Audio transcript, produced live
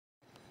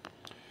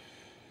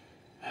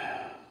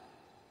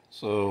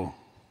So,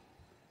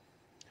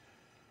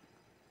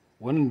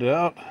 when in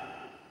doubt,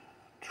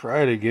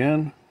 try it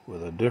again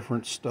with a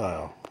different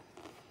style.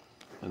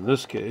 In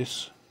this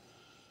case,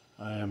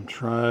 I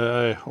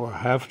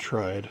have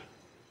tried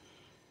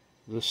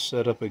this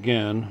setup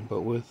again,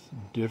 but with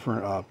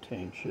different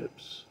Optane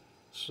chips.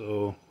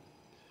 So,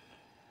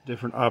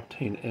 different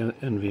Optane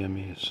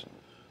NVMEs.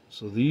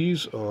 So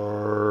these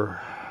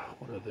are,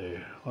 what are they?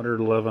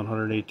 111,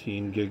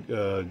 118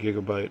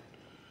 gigabyte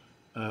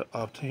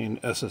Optane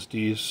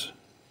SSDs.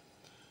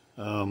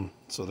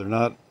 So they're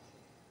not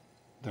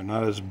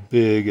as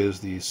big as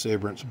the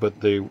Sabrents, but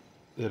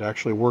it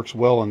actually works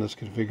well in this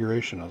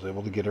configuration. I was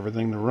able to get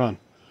everything to run.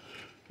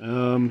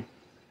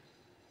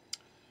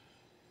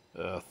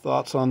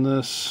 Thoughts on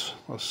this?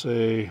 Let's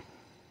say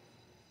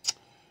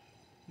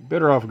you're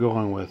better off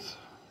going with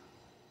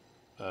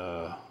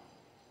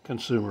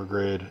consumer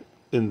grade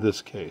in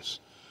this case.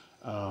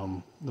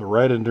 The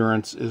write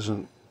endurance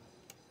isn't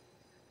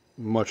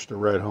much to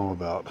write home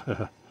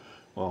about.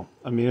 Well,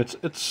 I mean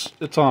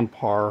it's on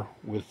par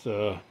with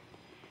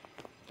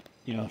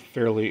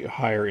fairly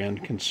higher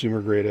end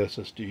consumer grade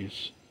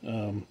SSDs.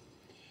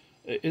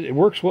 It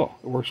works well.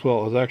 It works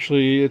well.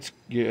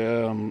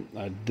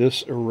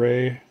 This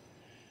array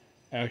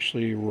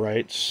actually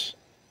writes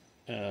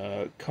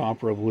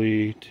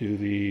comparably to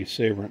the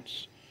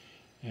Sabrents,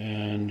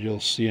 and you'll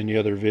see in the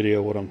other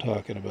video what I'm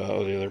talking about,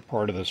 or the other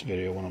part of this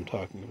video what I'm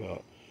talking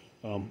about.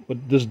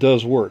 But this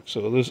does work,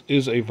 so this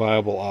is a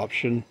viable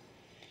option.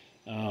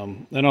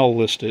 And I'll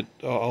list it.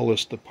 I'll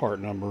list the part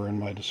number in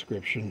my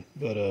description.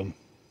 But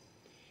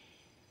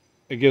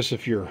I guess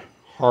if you're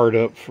hard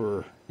up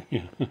for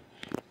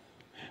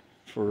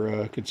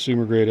for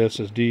consumer grade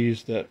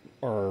SSDs that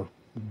are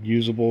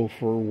usable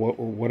for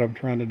what I'm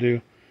trying to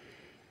do,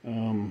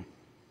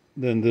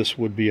 then this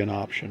would be an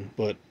option.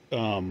 But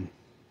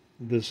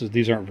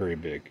these aren't very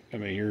big. I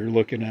mean, you're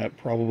looking at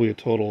probably a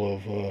total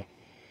of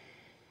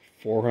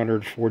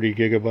 440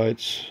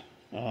 gigabytes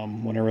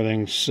when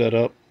everything's set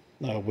up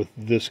with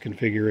this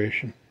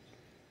configuration.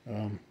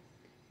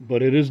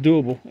 But it is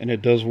doable and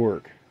it does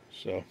work.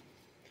 So,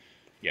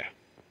 yeah.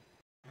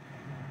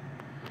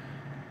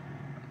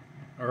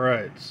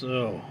 Alright,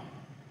 so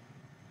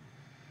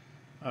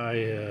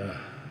I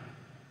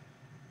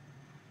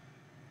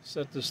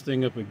set this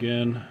thing up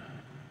again.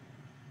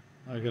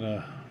 I'm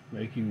gonna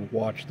make you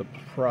watch the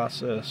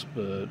process,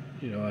 but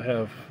I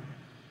have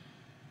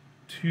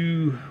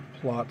two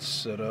plots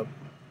set up,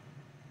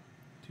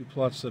 two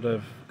plots that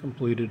I've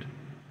completed.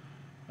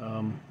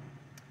 I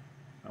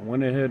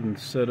went ahead and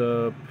set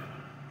up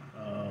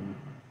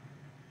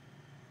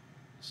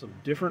some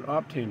different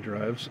Optane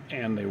drives,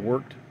 and they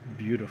worked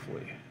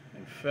beautifully.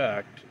 In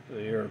fact,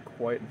 they are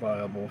quite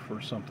viable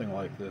for something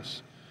like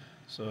this.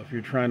 So if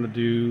you're trying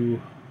to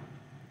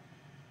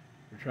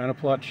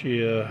plot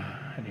Chia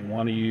and you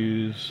want to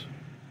use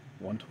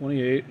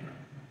 128,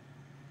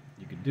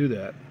 you could do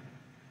that,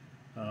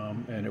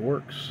 and it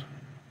works.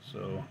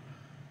 So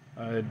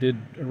I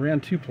ran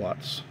two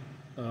plots.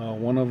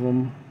 One of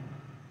them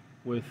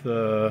with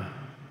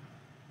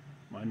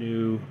my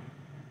new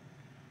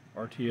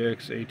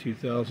RTX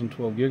A2000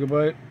 12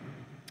 gigabyte,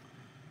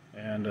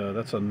 and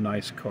that's a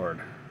nice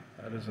card.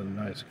 That is a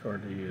nice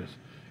card to use,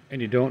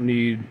 and you don't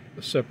need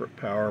a separate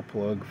power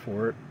plug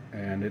for it,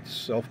 and it's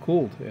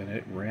self-cooled, and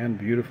it ran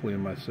beautifully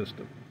in my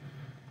system.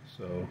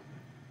 So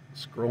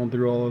scrolling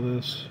through all of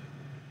this,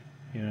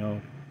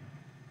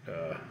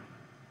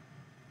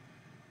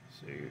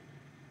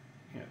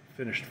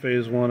 finished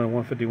phase 1 in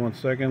 151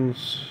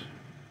 seconds.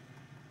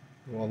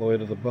 Go all the way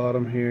to the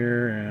bottom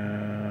here,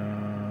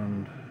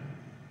 and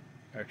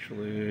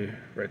actually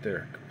right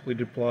there,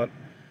 completed plot,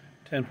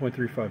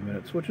 10.35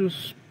 minutes, which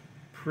is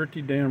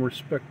pretty damn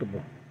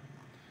respectable.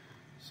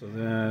 So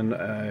then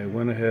I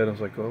went ahead, I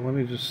was like, well, let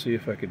me just see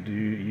if I could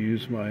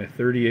use my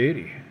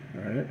 3080,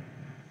 alright?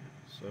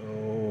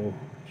 So,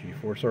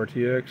 GeForce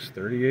RTX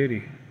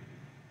 3080,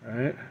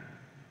 alright?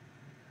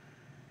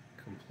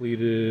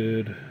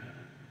 Completed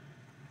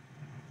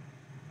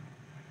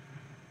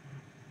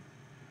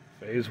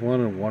phase 1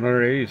 in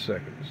 180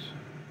 seconds.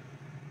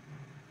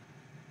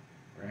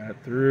 Ran it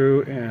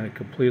through, and it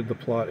completed the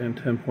plot in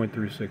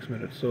 10.36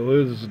 minutes. So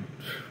it was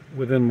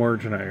within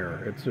margin of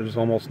error. There's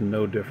almost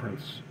no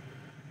difference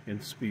in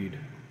speed.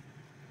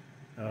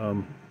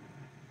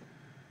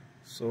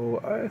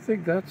 So I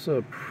think that's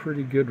a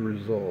pretty good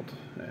result.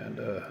 And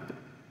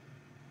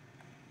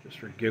just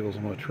for giggles,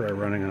 I'm going to try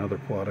running another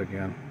plot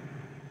again.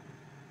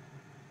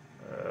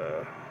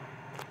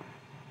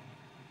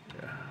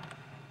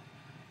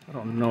 I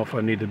don't know if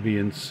I need to be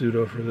in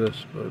pseudo for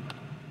this, but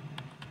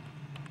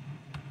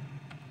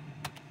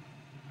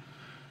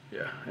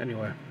yeah,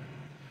 anyway.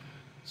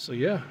 So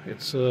yeah,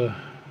 it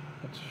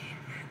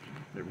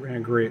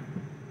ran great.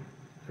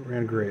 It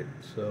ran great.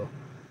 So,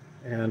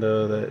 and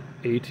that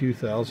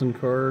A2000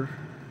 card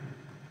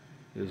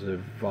is a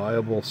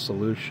viable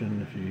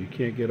solution if you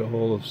can't get a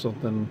hold of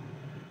something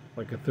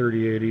like a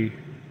 3080.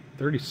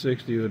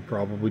 3060 would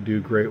probably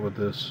do great with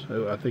this.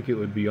 I think it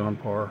would be on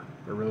par.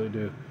 I really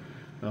do.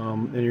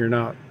 And you're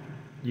not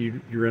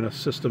you're in a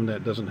system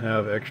that doesn't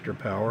have extra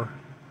power,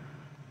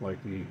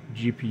 like the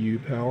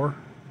GPU power,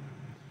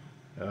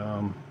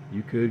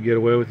 you could get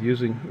away with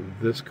using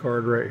this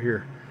card right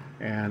here.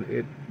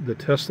 And the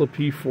Tesla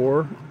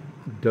P4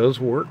 does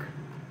work,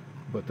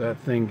 but that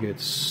thing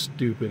gets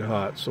stupid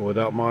hot. So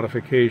without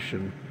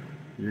modification,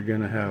 you're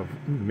going to have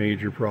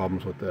major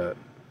problems with that.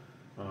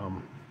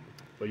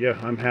 But yeah,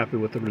 I'm happy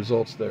with the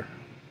results there.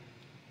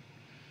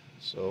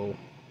 So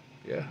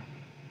yeah,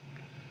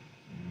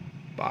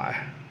 bye.